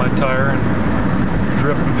fangs into my tire and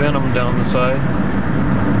dripped venom down the side.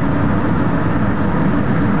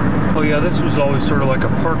 Oh yeah, this was always sort of like a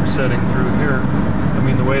park setting through here. I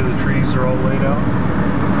mean, the way the trees are all laid out.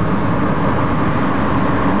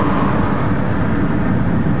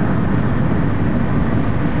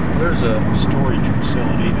 There's a storage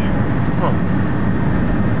facility there. Huh.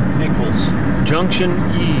 Nichols. Junction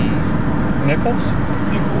E. Nichols?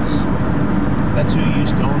 Nichols. That's who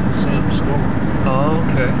used to own the Sim store. Oh,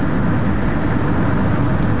 okay.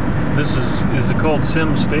 This is it called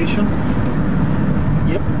Sim Station?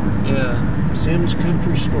 Yep. Yeah. Sim's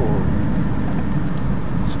Country Store.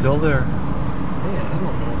 Still there. Man, I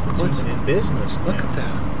don't know if it's even in business now. Look at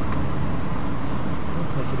that. I don't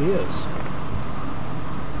think it is.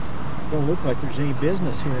 Don't look like there's any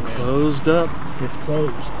business here now. Closed up. It's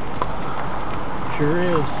closed. Sure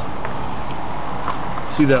is.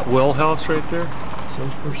 See that well house right there?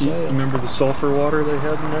 Says for sale. Remember the sulfur water they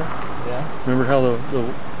had in there? Yeah. Remember how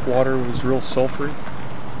the water was real sulfury?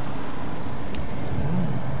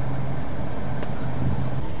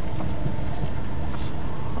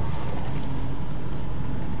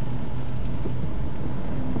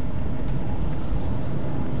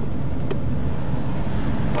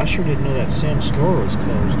 I sure didn't know that Sim store was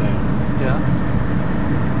closed down. Yeah.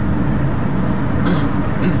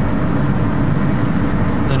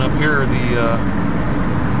 Then up here, the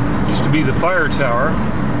used to be the fire tower,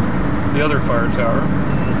 the other fire tower.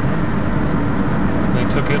 They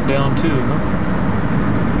took it down too, huh?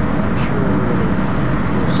 I'm sure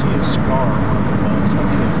you'll see a scar where it was.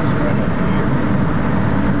 Okay, it's right up here.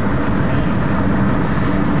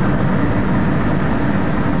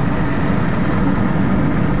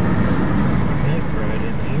 I think right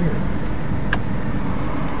in here.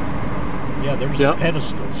 Yeah, there's the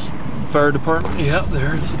pedestals. Fire department. Yeah,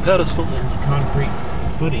 there's the pedestals. There's the concrete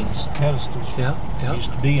footings, pedestals. Yeah.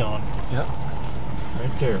 Used to be on. Yeah.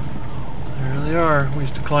 Right there. There they are. We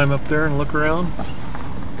used to climb up there and look around.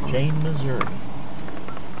 Jane, Missouri.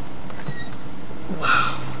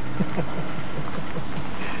 Wow.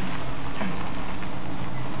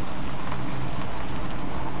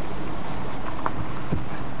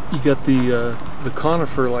 You got the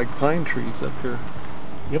conifer-like pine trees up here.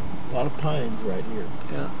 Yep, a lot of pines right here.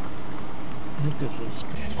 Yeah. I think this was...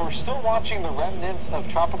 We're still watching the remnants of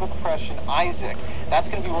Tropical Depression Isaac. That's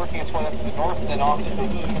going to be working its way up to the north and then off to the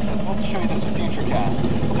east. And let's show you this in Futurecast.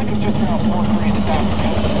 We'll pick up just around 4:30 this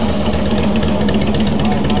afternoon. It's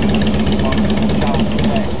still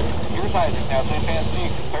today. Here's There's Isaac now. So fans, you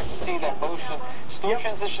can start to see that motion still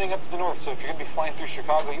transitioning up to the north. So if you're going to be flying through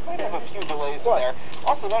Chicago, you might have a few delays in there.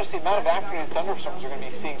 Also, notice the amount of afternoon thunderstorms we're going to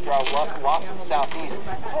be seeing throughout lots of the southeast,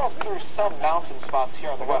 as well as through some mountain spots here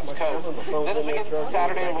on the west coast. Then as we get into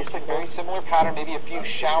Saturday, it looks like very similar pattern, maybe a few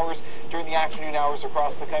showers during the afternoon hours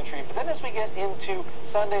across the country. But then as we get into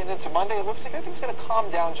Sunday and into Monday, it looks like everything's going to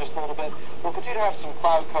calm down just a little bit. We'll continue to have some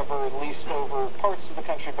cloud cover, at least over parts of the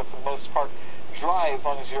country, but for the most part, dry as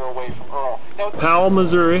long as you're away from Earl. Now, Powell,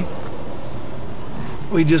 Missouri.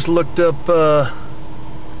 We just looked up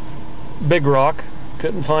Big Rock,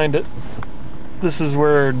 couldn't find it. This is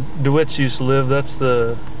where DeWitt's used to live. That's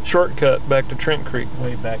the shortcut back to Trent Creek.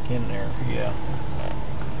 Way back in there, yeah.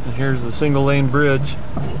 And here's the single lane bridge.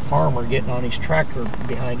 The farmer getting on his tractor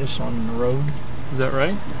behind us on the road. Is that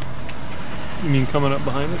right? You mean coming up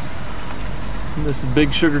behind us? And this is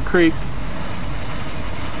Big Sugar Creek.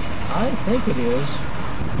 I think it is.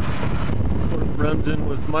 It runs in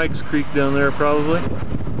with Mike's Creek down there, probably.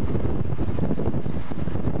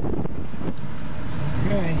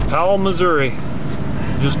 Okay. Powell, Missouri.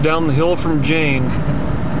 Just down the hill from Jane.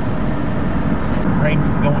 Rain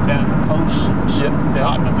from going down the posts and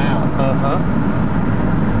blotting them out. Uh-huh.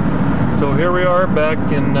 So here we are back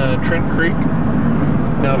in Trent Creek.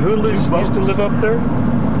 Now, who used to live up there?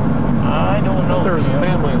 I don't know. There was a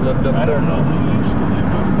family that lived up there. I don't know who used to live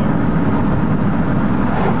up there.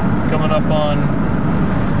 Coming up on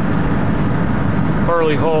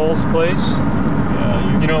Harley Hall's place.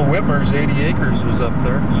 Yeah, you know, Whitmer's 80 acres was up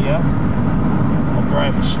there. Yeah. I'll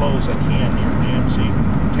drive as slow as I can here, Jim, so you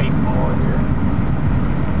can tape more here.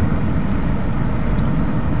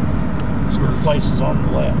 This was places on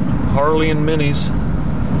the left. Harley and Minnie's.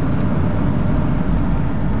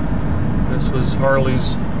 This was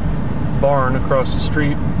Harley's barn across the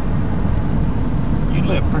street. You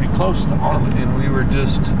live pretty close to Harley. And we were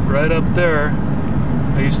just right up there.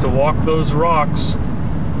 I used to walk those rocks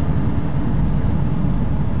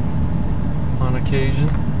on occasion.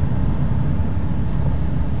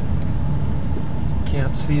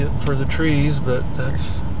 Can't see it for the trees, but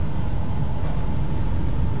that's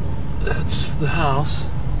the house.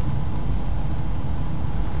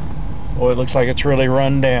 Boy, it looks like it's really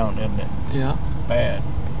run down, doesn't it? Yeah. Bad.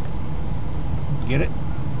 Get it?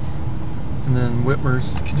 And then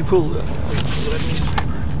Whitmer's. Can you pull that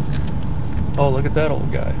newspaper? Oh, look at that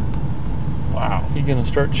old guy. Wow. He's gonna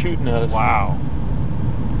start shooting at us. Wow.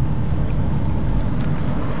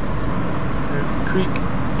 There's the creek,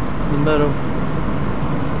 the meadow.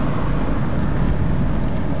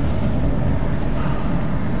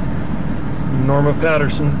 Norma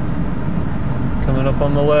Patterson coming up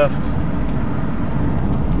on the left.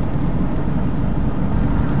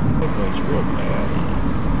 That looks real bad.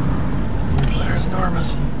 There's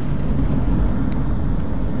Norma's.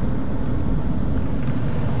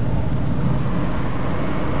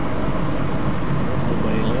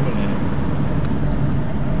 Nobody living in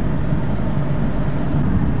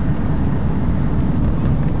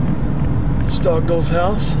it. Stockdale's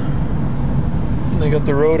house. And they got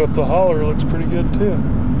the road up the holler, looks pretty good too.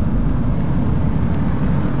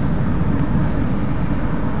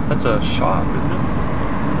 That's a shop, isn't it?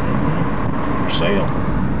 For sale.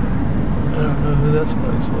 I don't know who that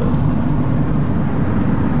place was.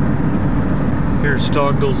 Here's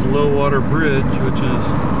Stockdale's low water bridge, which is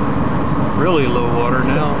really low water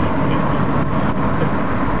now.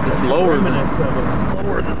 It's lower than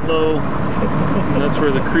low. And that's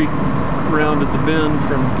where the creek rounded the bend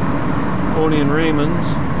from Oni and Raymond's.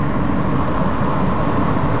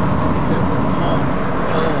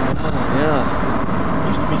 Yeah.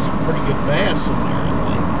 Used to be some pretty good bass in there, I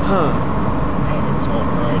think. Huh. And it's all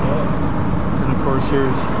dried up. And of course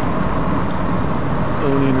here's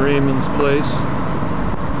Oni and Raymond's place.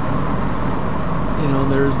 You know,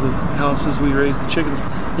 there's the houses we raised the chickens.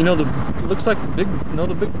 You know, it looks like the big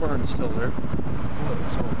barn is still there. Oh,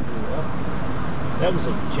 it's all grew up. That was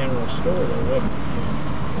a general store though, wasn't it?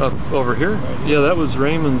 Up over here? Right here. Yeah, that was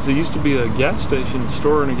Raymond's. There used to be a gas station, a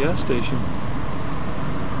store and a gas station.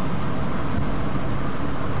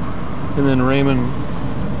 And then Raymond,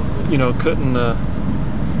 you know, didn't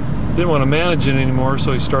want to manage it anymore,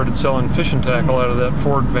 so he started selling fishing tackle out of that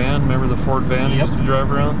Ford van. Remember the Ford van he used to drive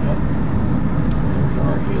around? Yep. There's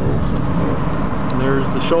our hills up there. And there's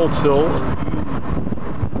the Schultz Hills.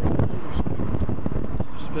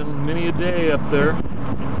 There's been many a day up there.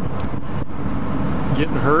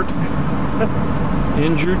 Getting hurt,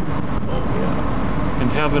 injured, and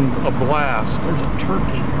having a blast. There's a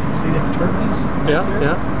turkey. See them turkeys? Yeah,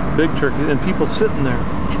 yeah, big turkey, and people sitting there.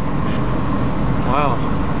 Wow.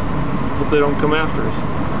 Hope they don't come after us.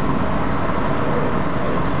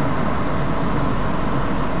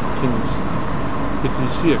 if you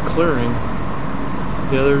see a clearing.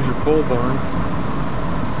 Yeah, there's your pole barn.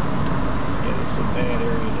 Yeah, it's a bad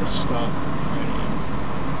area to stop right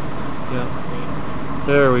Yeah.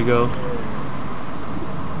 There we go.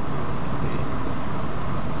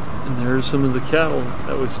 And there's some of the cattle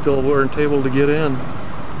that we still weren't able to get in.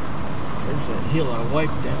 There's that hill I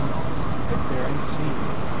wiped down right there. I can see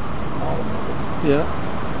the bottom of it. Yeah.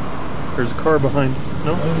 There's a car behind.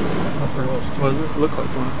 No? Up there was too. Well, it looked like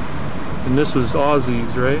one. And this was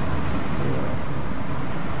Aussie's, right? Yeah.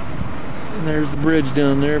 And there's the bridge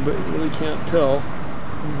down there, but you really can't tell. I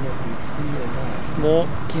don't know if you see or not. No,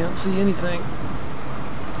 can't see anything.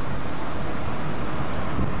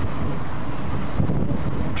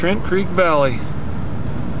 Trent Creek Valley.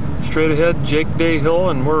 Straight ahead, Jake Day Hill,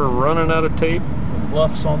 and we're running out of tape. The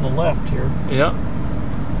bluff's on the left here. Yeah.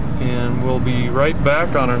 And we'll be right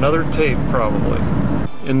back on another tape, probably.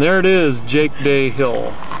 And there it is, Jake Day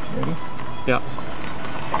Hill. Ready? Yeah.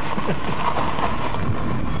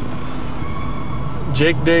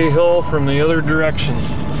 Jake Day Hill from the other direction.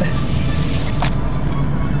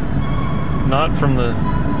 Not from the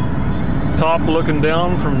top looking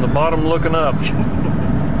down, from the bottom looking up.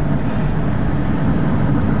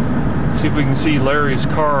 See if we can see Larry's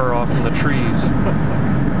car off in the trees.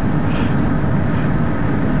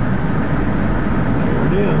 There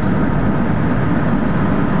it is.